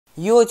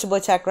Yo, it's your boy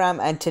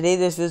Chakram, and today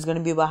this video is going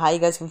to be about how you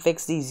guys can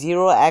fix the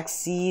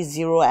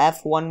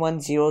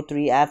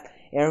 0xc0f1103f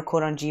error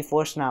code on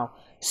GeForce Now.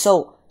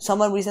 So,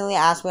 someone recently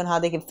asked me on how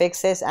they can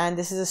fix this, and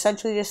this is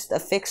essentially just a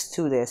fix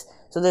to this.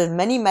 So, there's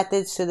many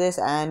methods to this,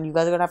 and you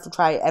guys are going to have to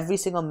try every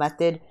single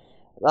method,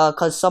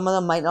 because some of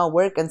them might not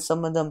work, and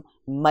some of them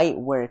might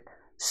work.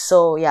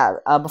 So, yeah,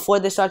 before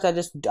this starts, I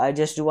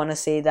just do want to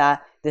say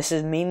that this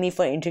is mainly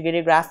for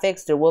integrated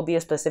graphics. There will be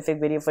a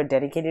specific video for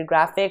dedicated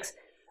graphics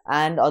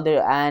and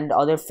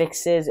other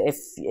fixes if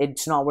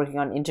it's not working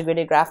on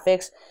integrated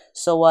graphics.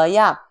 So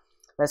yeah,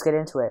 let's get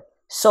into it.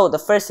 So the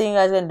first thing you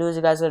guys are gonna do is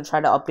you guys are gonna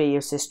try to update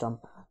your system.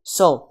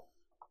 So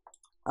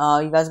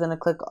you guys are gonna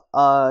click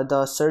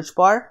the search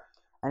bar,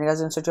 and you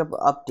guys are gonna search up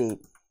update,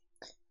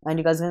 and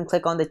you guys are gonna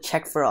click on the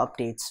check for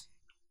updates,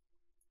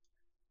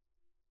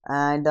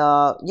 and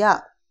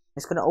yeah,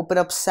 it's gonna open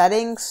up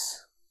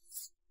settings,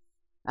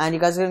 and you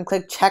guys are gonna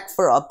click check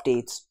for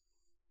updates.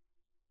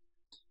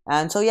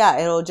 And so yeah,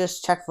 it'll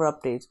just check for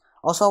updates.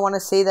 Also, I want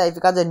to say that if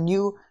you guys are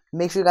new,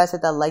 make sure you guys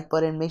hit that like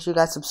button, make sure you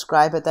guys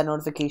subscribe, hit that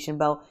notification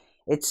bell.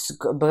 It's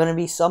gonna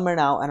be summer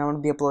now, and I'm gonna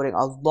be uploading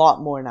a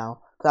lot more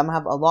now because I'm gonna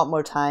have a lot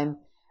more time.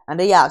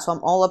 And yeah, so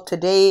I'm all up to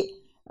date,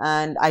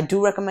 and I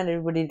do recommend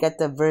everybody to get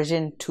the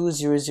version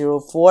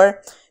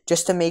 2004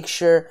 just to make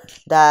sure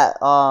that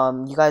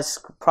you guys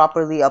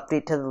properly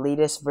update to the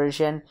latest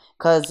version,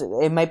 because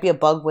it might be a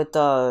bug with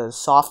the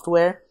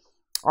software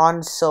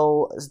on.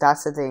 So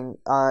that's the thing.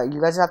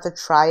 You guys have to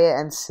try it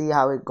and see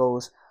how it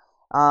goes.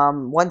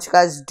 Once you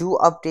guys do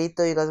update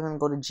though, you guys are gonna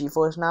go to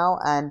GeForce Now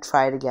and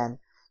try it again.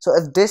 So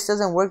if this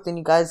doesn't work, then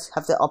you guys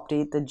have to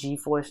update the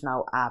GeForce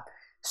Now app.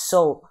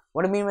 So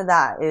what I mean with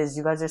that is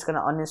you guys are just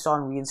gonna uninstall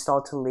and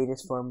reinstall to the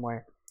latest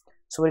firmware.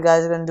 So what you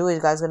guys are gonna do is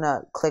you guys are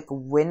gonna click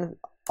WinR.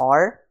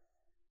 You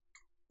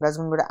guys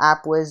are gonna go to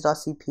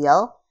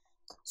appwiz.cpl.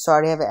 So I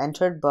already have it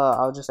entered, but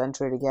I'll just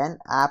enter it again.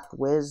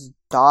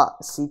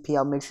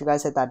 appwiz.cpl. Make sure you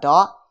guys hit that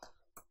dot.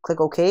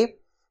 Click OK.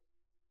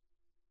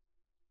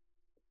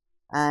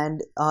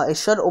 And it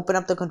should open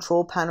up the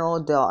control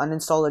panel, the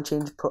uninstall or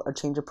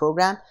change a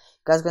program.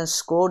 You guys are going to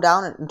scroll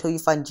down until you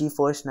find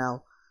GeForce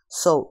Now.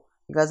 So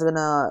you guys are going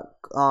to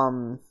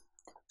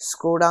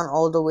scroll down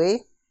all the way.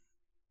 You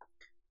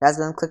guys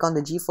are going to click on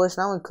the GeForce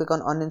Now and click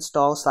on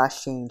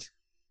uninstall/change.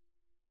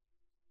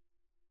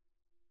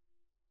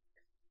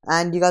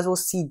 And you guys will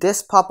see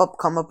this pop-up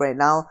come up right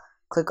now.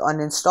 Click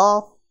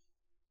uninstall,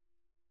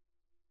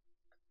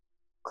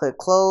 click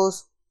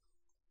close,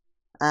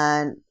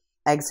 and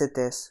exit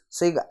this.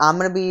 So I'm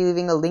gonna be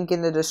leaving a link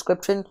in the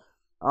description.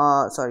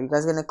 Sorry, you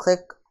guys are gonna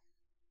click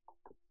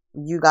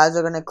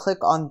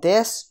on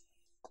this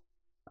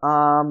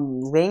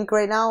link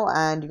right now,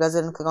 and you guys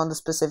are gonna click on the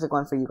specific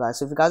one for you guys.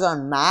 So if you guys are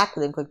on Mac,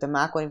 then click the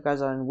Mac one. If you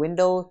guys are on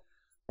Windows,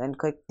 then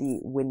click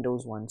the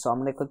Windows one. So I'm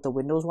gonna click the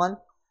Windows one.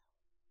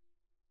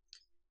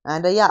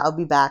 And yeah, I'll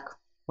be back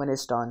when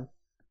it's done.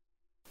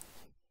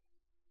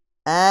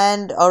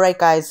 And alright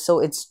guys, so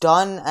it's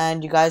done,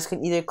 and you guys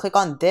can either click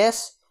on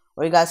this,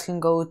 or you guys can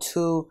go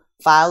to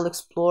File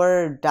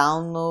Explorer,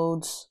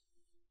 Downloads,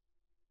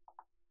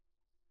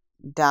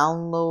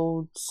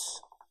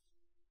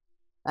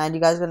 and you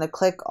guys are going to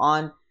click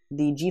on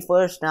the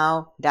GeForce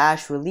Now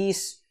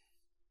 -release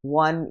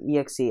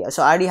 1.exe.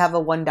 So I already have a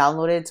one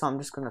downloaded, so I'm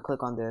just going to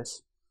click on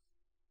this.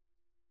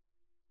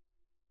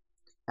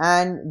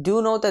 And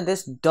do note that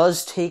this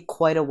does take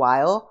quite a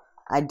while.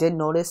 I did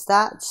notice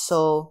that.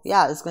 So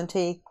yeah, it's going to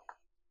take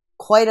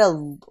quite a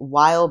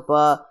while,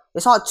 but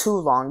it's not too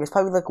long. It's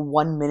probably like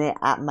 1 minute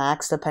at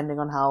max, depending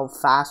on how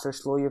fast or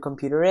slow your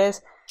computer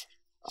is.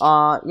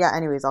 Yeah,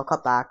 anyways, I'll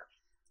cut back.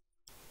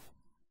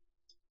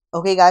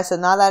 Okay guys, so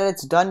now that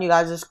it's done, you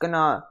guys are just going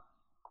to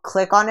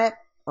click on it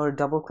or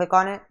double click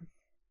on it.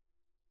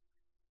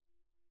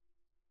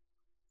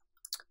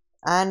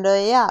 And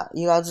yeah,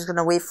 you guys are just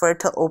gonna wait for it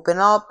to open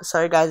up.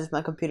 Sorry guys,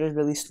 my computer is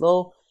really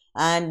slow.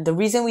 And the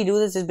reason we do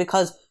this is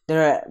because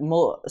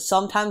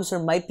sometimes there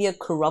might be a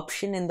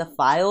corruption in the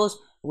files,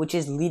 which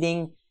is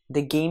leading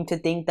the game to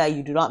think that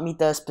you do not meet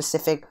the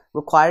specific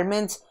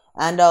requirements.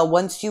 And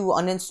once you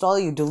uninstall,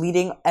 you're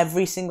deleting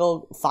every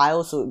single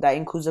file, so that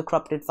includes a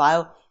corrupted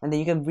file, and then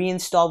you can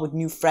reinstall with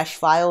new fresh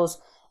files.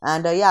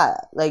 And yeah,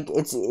 like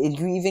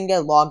you even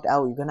get logged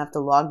out. You're gonna have to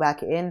log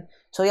back in.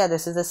 So yeah,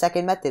 this is the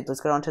second method. Let's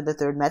get on to the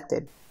third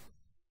method.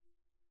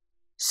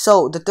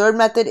 So the third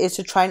method is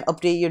to try and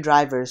update your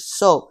drivers.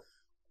 So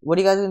what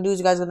you guys are gonna do is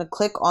you guys are gonna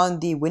click on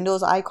the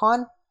Windows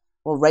icon,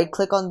 or right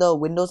click on the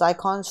Windows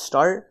icon,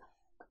 start,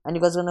 and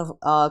you guys are gonna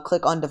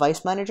click on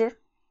Device Manager.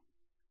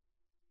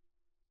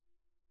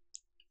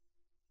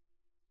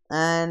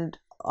 And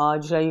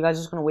you guys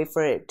are just gonna wait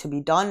for it to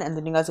be done, and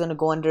then you guys are gonna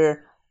go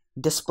under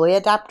Display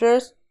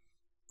Adapters,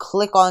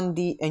 click on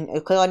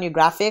your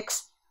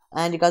graphics,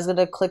 and you guys are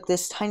gonna click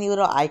this tiny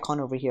little icon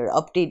over here,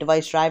 Update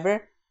Device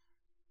Driver,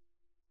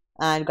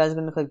 and you guys are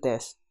gonna click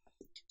this.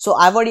 So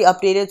I've already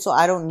updated, so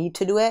I don't need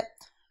to do it.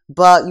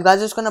 But you guys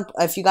are just gonna,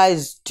 if you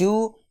guys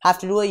do have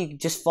to do it, you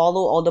just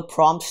follow all the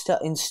prompts to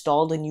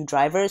install the new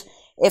drivers.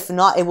 If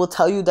not, it will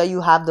tell you that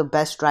you have the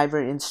best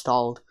driver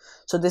installed.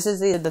 So this is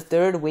the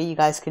third way you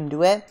guys can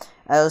do it.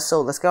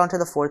 So let's get on to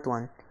the fourth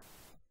one.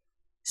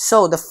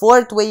 So the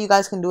fourth way you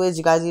guys can do it is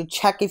you guys need to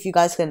check if you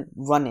guys can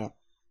run it.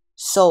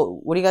 So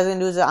what you guys are going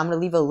to do is I'm going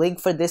to leave a link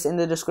for this in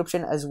the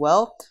description as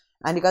well.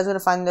 And you guys are going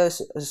to find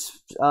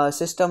the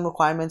system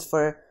requirements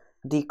for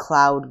the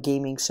cloud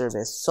gaming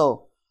service.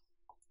 So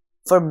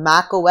for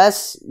Mac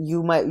OS,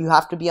 you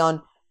have to be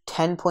on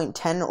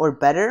 10.10 or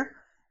better.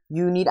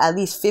 You need at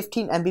least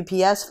 15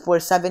 Mbps for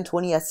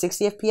 720 at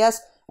 60 FPS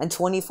and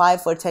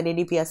 25 for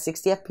 1080p at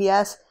 60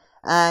 FPS.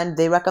 And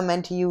they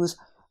recommend to use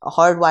a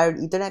hardwired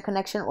Ethernet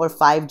connection or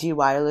 5G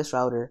wireless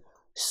router.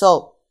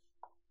 So,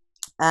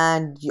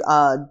 and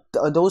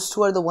those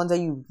two are the ones that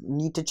you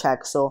need to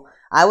check. So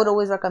I would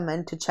always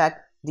recommend to check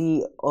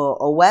the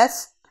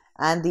OS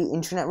and the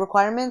internet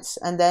requirements,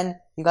 and then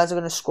you guys are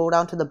going to scroll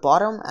down to the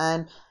bottom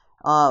and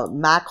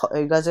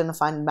you guys are going to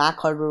find Mac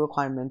hardware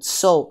requirements.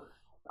 So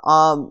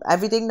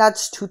everything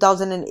that's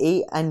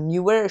 2008 and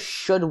newer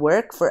should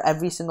work for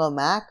every single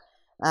Mac.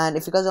 And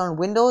if you guys are on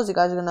Windows, you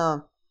guys are going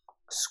to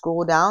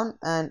scroll down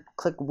and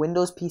click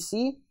Windows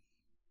PC,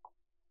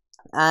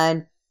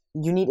 and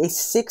you need a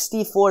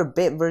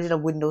 64-bit version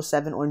of Windows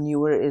 7 or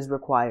newer is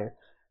required.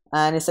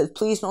 And it says,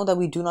 please note that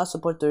we do not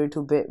support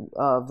 32-bit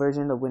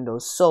version of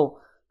Windows. So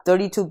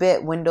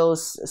 32-bit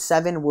Windows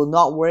 7 will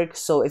not work.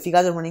 So if you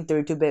guys are running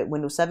 32-bit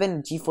Windows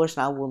 7, GeForce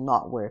Now will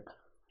not work.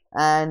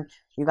 And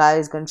you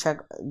guys can check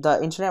the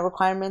internet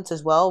requirements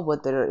as well,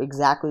 but they're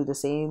exactly the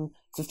same.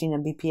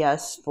 15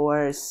 Mbps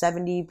for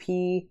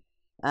 70p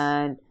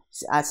and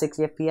at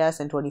 60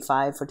 FPS and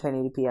 25 for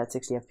 1080p at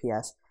 60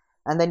 FPS.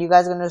 And then you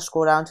guys are going to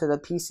scroll down to the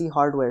PC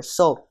hardware.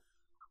 So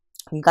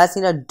you guys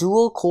need a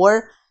dual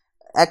core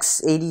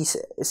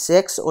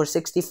x86 or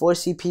 64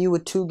 CPU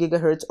with 2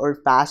 GHz or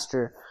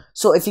faster.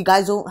 So if you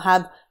guys don't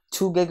have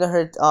 2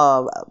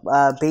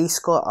 GHz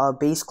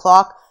base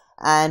clock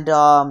and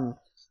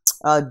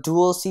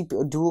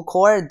dual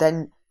core,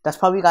 then that's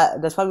probably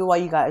why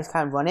you guys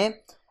can't run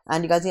it.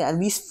 And you guys need at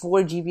least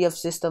 4 GB of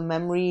system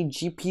memory,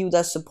 GPU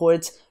that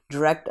supports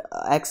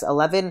DirectX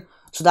 11.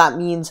 So that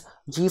means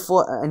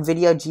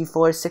NVIDIA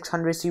GeForce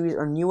 600 series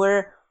or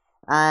newer,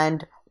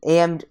 and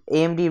AMD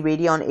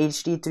Radeon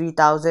HD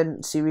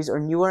 3000 series or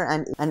newer,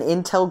 and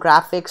Intel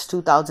Graphics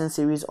 2000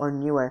 series or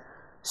newer.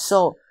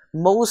 So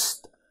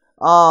most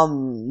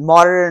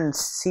modern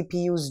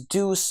CPUs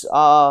do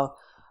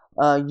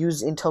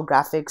use Intel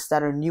graphics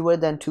that are newer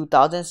than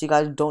 2000, so you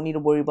guys don't need to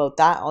worry about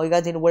that. All you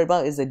guys need to worry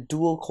about is a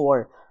dual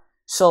core.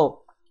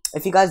 So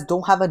if you guys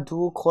don't have a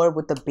dual core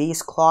with the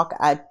base clock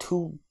at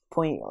 2.0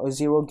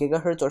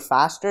 GHz or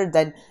faster,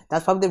 then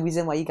that's probably the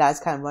reason why you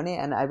guys can't run it.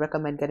 And I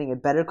recommend getting a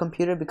better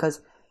computer,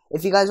 because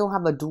if you guys don't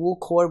have a dual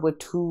core with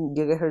 2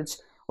 GHz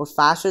or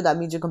faster, that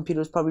means your computer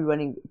is probably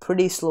running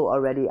pretty slow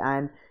already,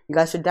 and you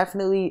guys should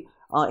definitely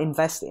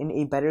invest in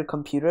a better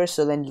computer,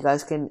 so then you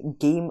guys can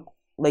game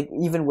like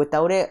even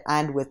without it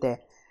and with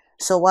it.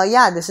 So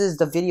yeah, this is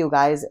the video,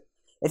 guys.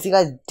 If you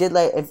guys did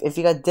if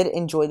you guys did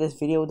enjoy this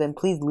video, then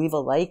please leave a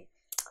like,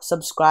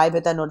 subscribe,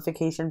 hit that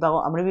notification bell.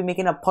 I'm gonna be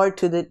making a part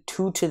 2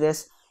 to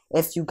this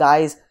if you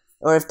guys,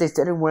 or if this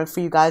didn't work for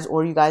you guys,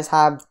 or you guys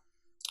have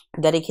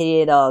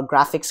dedicated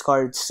graphics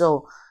cards.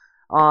 So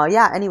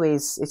yeah,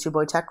 anyways, it's your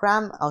boy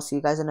TechRam. I'll see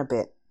you guys in a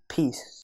bit. Peace.